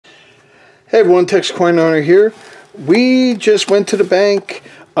Hey everyone, Tex Coin Owner here. We just went to the bank.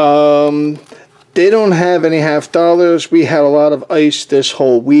 They don't have any half dollars. We had a lot of ice this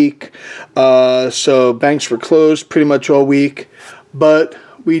whole week. So banks were closed pretty much all week. But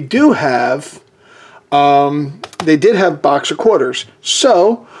we do have, they did have box of quarters.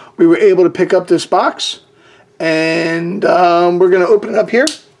 So we were able to pick up this box. And we're going to open it up here.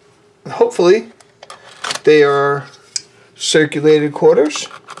 Hopefully they are circulated quarters.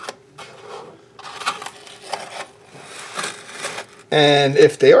 And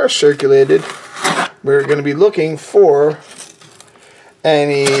if they are circulated, we're going to be looking for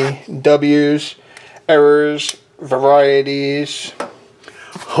any W's, errors, varieties.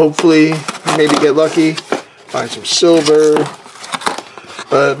 Hopefully, maybe get lucky, find some silver.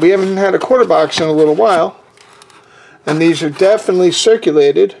 But we haven't had a quarter box in a little while. And these are definitely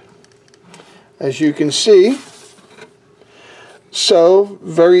circulated, as you can see. So,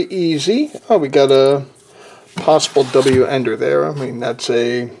 very easy. Oh, we got a possible W ender there. I mean, that's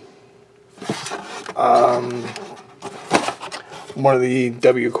a one of the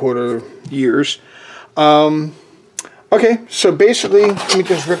W quarter years. Okay, so basically, let me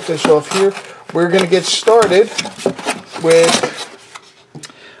just rip this off here. We're going to get started with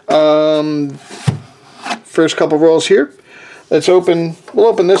first couple rolls here. We'll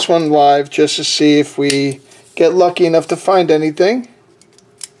open this one live just to see if we get lucky enough to find anything.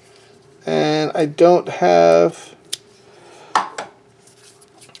 And I don't have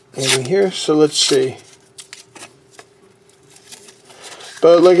anything here, so let's see.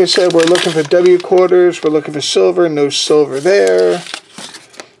 But like I said, we're looking for W quarters, we're looking for silver, no silver there.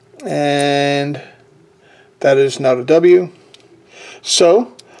 And that is not a W.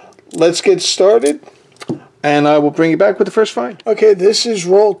 So, let's get started, and I will bring you back with the first find. Okay, this is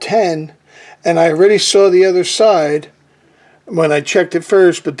roll 10, and I already saw the other side when I checked it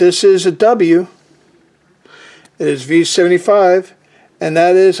first, but this is a W. It is V75, and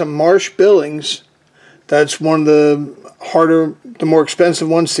that is a Marsh Billings. That's one of the more expensive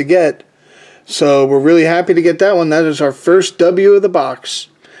ones to get. So we're really happy to get that one. That is our first W of the box.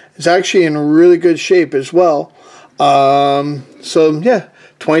 It's actually in really good shape as well. So yeah,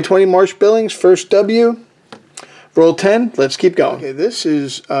 2020 Marsh Billings, first W. Roll 10, let's keep going. Okay, this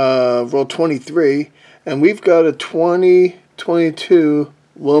is roll 23, and we've got a 2022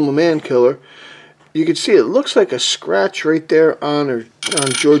 Wilma Mankiller. You can see it looks like a scratch right there on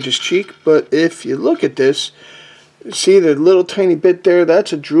George's cheek, but if you look at this, see the little tiny bit there,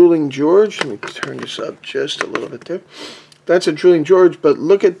 that's a drooling George. Let me turn this up just a little bit there. That's a drooling George, but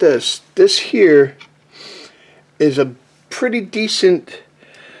look at this. This here is a pretty decent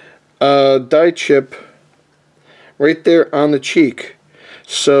die chip right there on the cheek.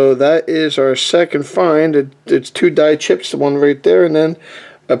 So that is our second find. It's two die chips, the one right there, and then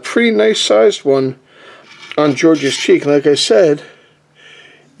a pretty nice sized one on George's cheek. Like I said,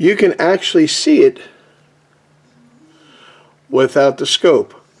 you can actually see it without the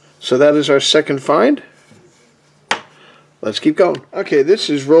scope. So that is our second find. Let's keep going. Okay, this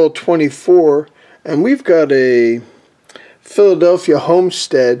is roll 24, and we've got a Philadelphia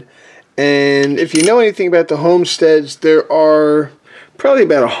Homestead. And if you know anything about the Homesteads, there are probably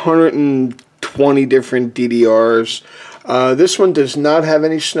about 120 different DDRs. This one does not have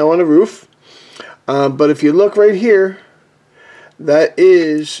any snow on the roof. But if you look right here, that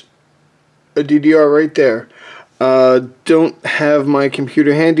is a DDR right there. Don't have my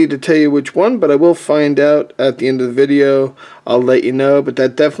computer handy to tell you which one, but I will find out at the end of the video. I'll let you know, but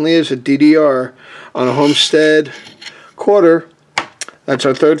that definitely is a DDR on a Homestead quarter. That's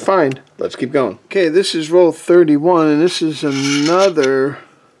our third find. Let's keep going. Okay, this is roll 31, and this is another...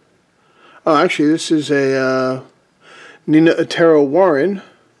 Oh, actually, this is a Nina Otero Warren.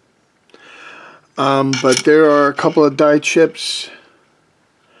 But there are a couple of die chips.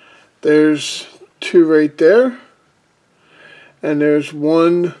 There's two right there. And there's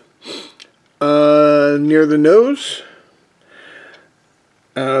one near the nose.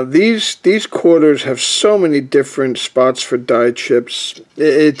 These quarters have so many different spots for die chips.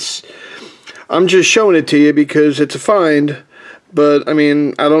 I'm just showing it to you because it's a find, but I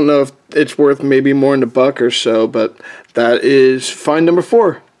mean, I don't know if it's worth maybe more than $1 or so, but that is find number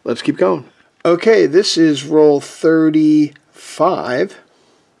 4. Let's keep going. Okay, this is roll 35,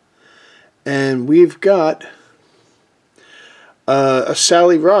 and we've got a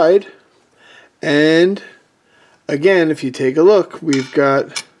Sally Ride, and again, if you take a look, we've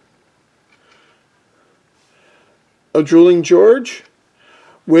got a drooling George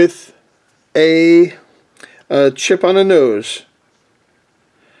with a chip on the nose.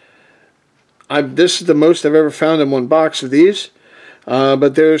 This is the most I've ever found in one box of these.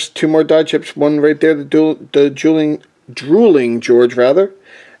 But there's 2 more die chips. One right there, the drooling George, rather.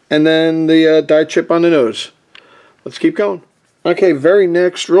 And then the die chip on the nose. Let's keep going. Okay, very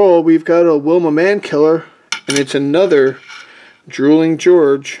next roll, we've got a Wilma Mankiller. And it's another drooling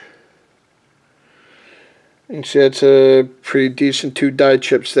George. You can see that's a pretty decent 2 die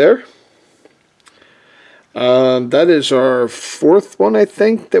chips there. That is our 4th one, I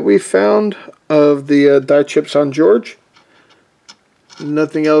think, that we found of the die chips on George.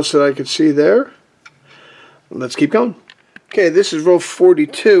 Nothing else that I could see there. Let's keep going. Okay, this is roll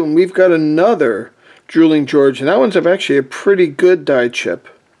 42, and we've got another drooling George, and that one's actually a pretty good die chip.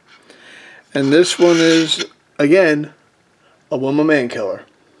 And this one is, again, a Wilma Mankiller.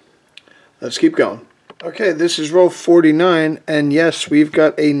 Let's keep going. Okay, this is roll 49, and yes, we've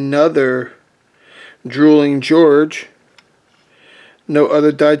got another drooling George. No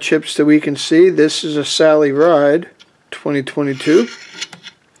other die chips that we can see. This is a Sally Ride 2022.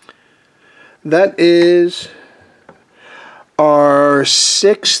 That is our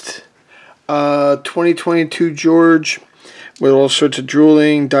 6th 2022 George with all sorts of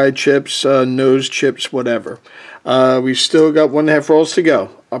drooling, die chips, nose chips, whatever. We've still got 1.5 rolls to go.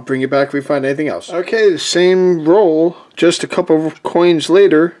 I'll bring you back if we find anything else. Okay, the same roll, just a couple of coins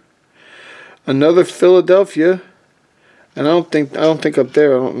later. Another Philadelphia, and I don't think up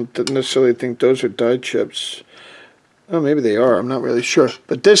there, I don't necessarily think those are die chips. Oh, maybe they are, I'm not really sure.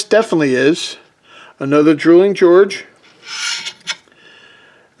 But this definitely is. Another drooling George.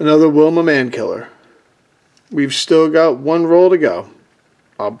 Another Wilma Mankiller. We've still got 1 roll to go.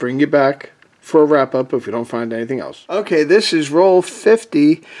 I'll bring you back for a wrap-up if we don't find anything else. Okay, this is roll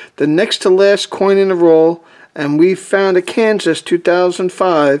 50, the next to last coin in the roll, and we found a Kansas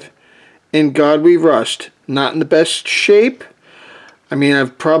 2005 in God We Rust. Not in the best shape. I mean,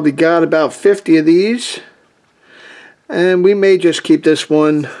 I've probably got about 50 of these, and we may just keep this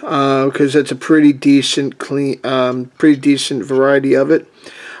one because it's a pretty decent, pretty decent variety of it.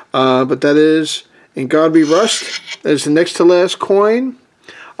 But that is in God We Rust. That is the next to last coin.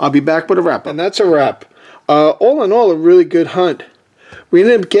 I'll be back with a wrap. And that's a wrap. All in all, a really good hunt. We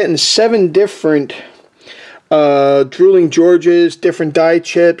ended up getting 7 different drooling Georges, different die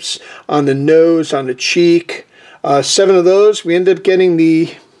chips on the nose, on the cheek. 7 of those. We ended up getting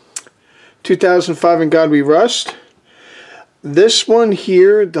the 2005 in God We Rust. This one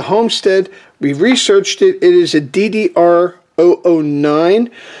here, the Homestead, we researched it. It is a DDR 009.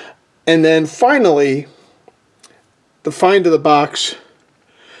 And then finally, the find of the box,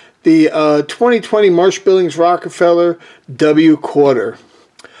 the 2020 Marsh Billings Rockefeller W Quarter.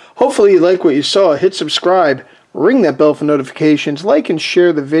 Hopefully you like what you saw. Hit subscribe, ring that bell for notifications, like and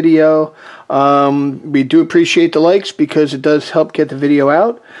share the video. We do appreciate the likes because it does help get the video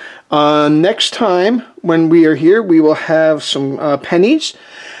out. Next time when we are here, we will have some pennies,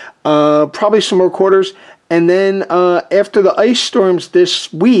 probably some more quarters. And then after the ice storms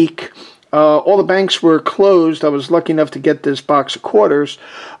this week, all the banks were closed. I was lucky enough to get this box of quarters.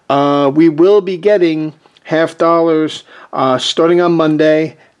 We will be getting $50 starting on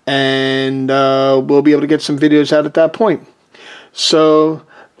Monday, and we'll be able to get some videos out at that point. So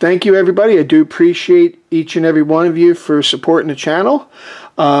thank you, everybody. I do appreciate each and every one of you for supporting the channel.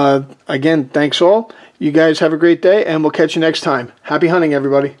 Again, thanks all. You guys have a great day, and we'll catch you next time. Happy hunting,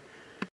 everybody.